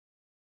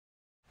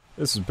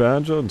This is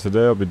Banjo, and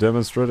today I'll be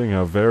demonstrating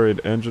how varied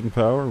engine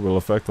power will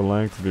affect the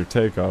length of your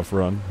takeoff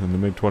run in the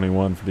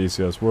MiG-21 for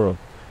DCS World.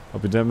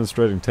 I'll be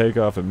demonstrating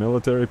takeoff at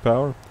military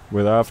power,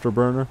 with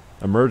afterburner,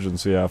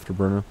 emergency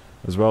afterburner,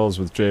 as well as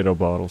with JATO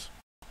bottles.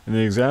 In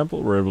the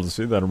example, we're able to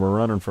see that we're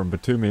running from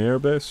Batumi Air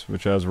Base,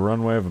 which has a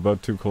runway of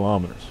about 2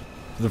 kilometers.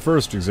 For the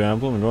first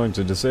example, I'm going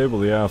to disable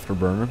the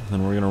afterburner,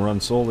 and we're going to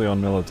run solely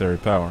on military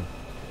power.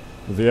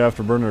 With the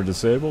afterburner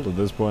disabled, at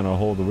this point I'll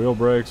hold the wheel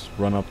brakes,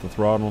 run up the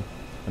throttle,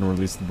 and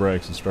release the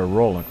brakes and start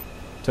rolling.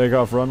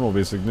 Takeoff run will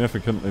be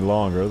significantly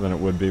longer than it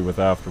would be with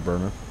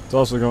afterburner. It's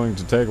also going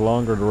to take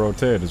longer to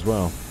rotate as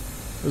well.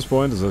 At this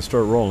point, as I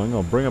start rolling,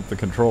 I'll bring up the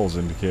controls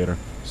indicator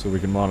so we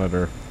can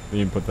monitor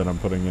the input that I'm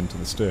putting into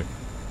the stick.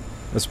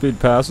 As speed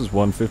passes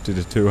 150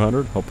 to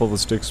 200, I'll pull the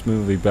stick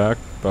smoothly back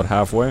about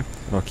halfway,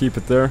 and I'll keep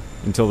it there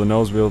until the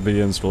nose wheel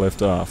begins to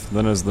lift off.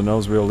 Then as the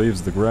nose wheel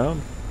leaves the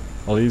ground,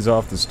 I'll ease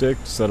off the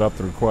stick to set up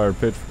the required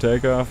pitch for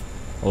takeoff,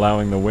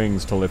 allowing the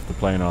wings to lift the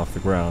plane off the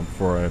ground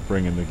before I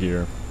bring in the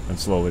gear and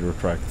slowly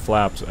retract the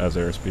flaps as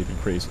airspeed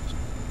increases.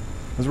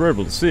 As we're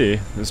able to see,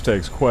 this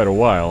takes quite a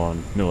while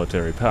on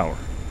military power.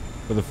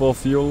 With a full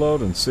fuel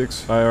load and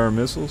 6 IR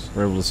missiles,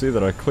 we're able to see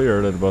that I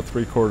cleared at about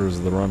 3/4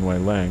 of the runway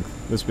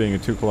length, this being a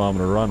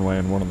 2-kilometer runway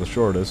and one of the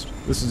shortest.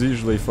 This is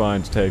usually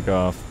fine to take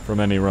off from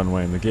any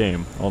runway in the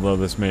game, although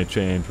this may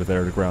change with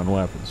air-to-ground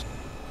weapons.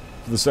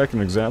 For the second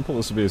example,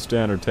 this will be a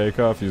standard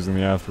takeoff using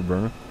the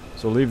afterburner.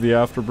 So leave the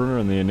afterburner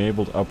in the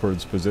enabled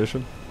upwards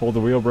position, hold the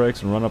wheel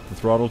brakes and run up the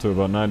throttle to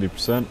about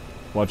 90%,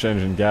 watch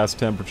engine gas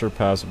temperature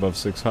pass above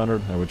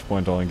 600, at which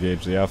point I'll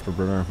engage the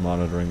afterburner,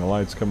 monitoring the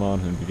lights come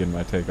on, and begin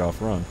my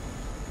takeoff run.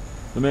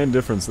 The main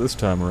difference this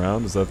time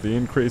around is that the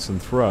increase in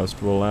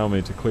thrust will allow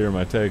me to clear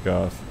my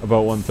takeoff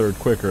about 1/3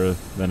 quicker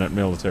than at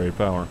military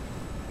power.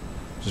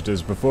 Just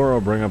as before,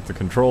 I'll bring up the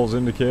controls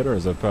indicator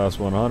as I pass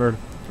 100,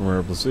 and we're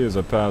able to see as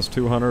I pass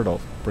 200, I'll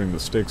bring the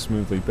stick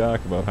smoothly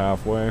back about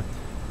halfway,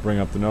 bring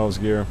up the nose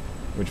gear,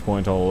 at which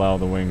point I'll allow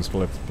the wings to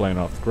lift the plane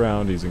off the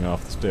ground, easing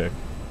off the stick.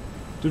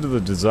 Due to the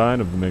design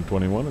of the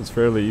MiG-21, it's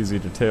fairly easy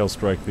to tail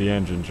strike the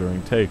engine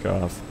during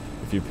takeoff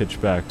if you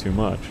pitch back too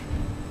much.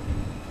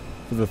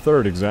 For the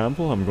third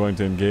example, I'm going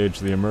to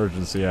engage the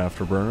emergency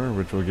afterburner,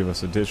 which will give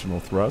us additional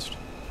thrust.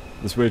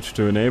 The switch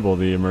to enable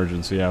the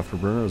emergency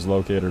afterburner is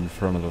located in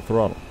front of the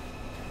throttle.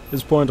 At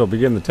this point I'll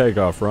begin the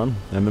takeoff run,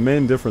 and the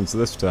main difference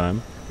this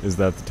time is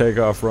that the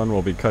takeoff run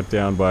will be cut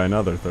down by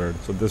another third,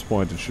 so at this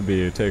point it should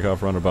be a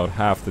takeoff run about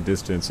half the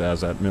distance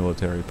as at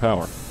military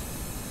power.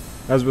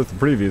 As with the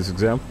previous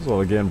examples,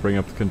 I'll again bring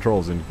up the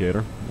controls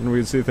indicator, and we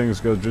can see things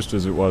go just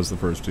as it was the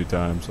first 2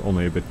 times,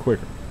 only a bit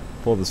quicker.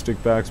 Pull the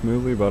stick back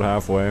smoothly about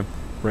halfway,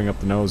 bring up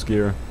the nose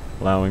gear,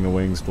 allowing the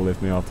wings to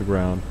lift me off the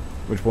ground,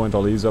 at which point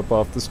I'll ease up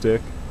off the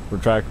stick,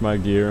 retract my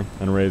gear,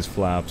 and raise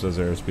flaps as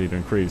airspeed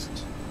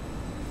increases.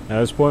 At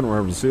this point we're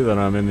able to see that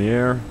I'm in the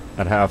air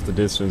at half the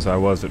distance I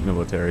was at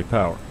military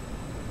power.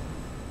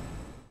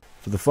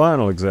 For the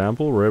final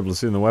example, we're able to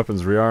see in the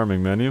weapons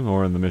rearming menu,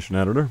 or in the mission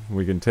editor,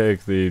 we can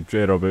take the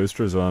JATO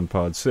boosters on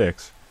pod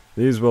 6.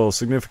 These will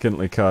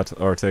significantly cut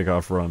our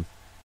takeoff run.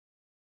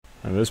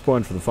 At this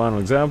point for the final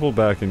example,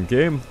 back in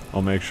game,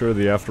 I'll make sure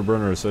the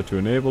afterburner is set to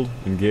enabled,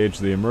 engage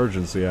the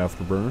emergency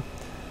afterburner,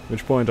 at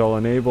which point I'll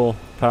enable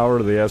power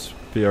to the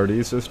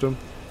SPRD system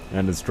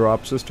and its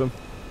drop system.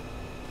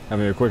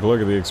 Having a quick look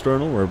at the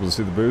external, we're able to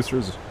see the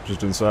boosters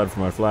just inside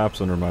for my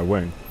flaps under my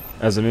wing.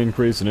 As an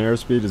increase in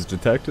airspeed is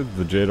detected,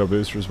 the JATO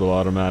boosters will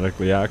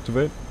automatically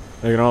activate.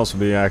 They can also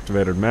be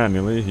activated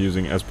manually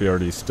using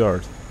SPRD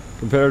start.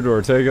 Compared to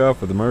our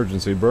takeoff with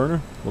emergency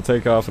burner, we'll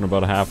take off in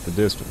about half the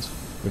distance,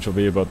 which will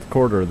be about the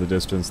quarter of the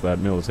distance that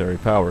military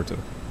power took.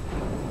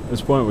 At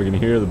this point we can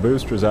hear the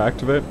boosters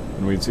activate,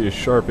 and we'd see a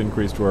sharp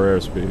increase to our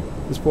airspeed.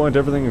 At this point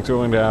everything is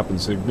going to happen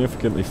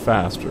significantly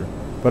faster,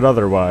 but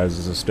otherwise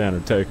is a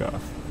standard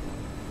takeoff.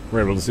 We're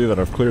able to see that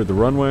I've cleared the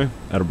runway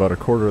at about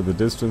 1/4 of the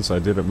distance I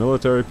did at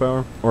military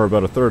power, or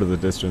about 1/3 of the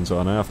distance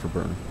on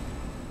afterburner.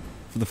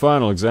 For the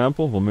final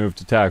example, we'll move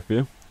to TAC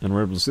view, and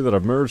we're able to see that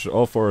I've merged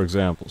all 4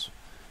 examples.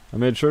 I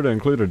made sure to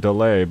include a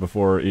delay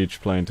before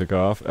each plane took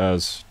off,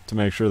 as to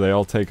make sure they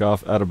all take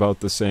off at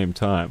about the same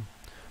time.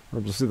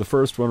 We're able to see the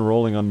first one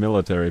rolling on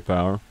military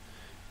power.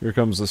 Here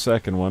comes the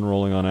second one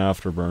rolling on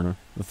afterburner,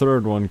 the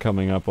third one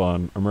coming up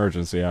on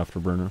emergency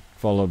afterburner,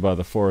 followed by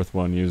the fourth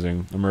one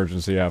using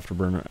emergency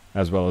afterburner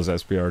as well as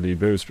SPRD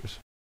boosters.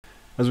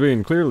 As we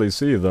can clearly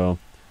see though,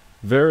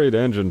 varied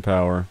engine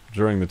power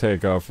during the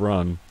takeoff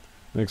run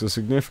makes a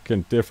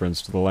significant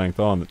difference to the length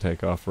on the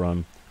takeoff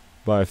run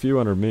by a few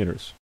hundred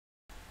meters.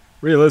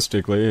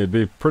 Realistically, it'd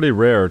be pretty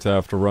rare to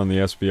have to run the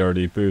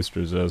SPRD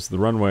boosters, as the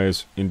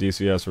runways in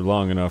DCS are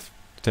long enough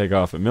to take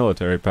off at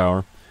military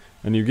power,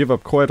 and you give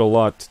up quite a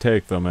lot to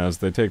take them, as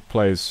they take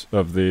place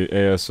of the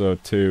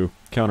ASO2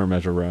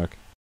 countermeasure rack.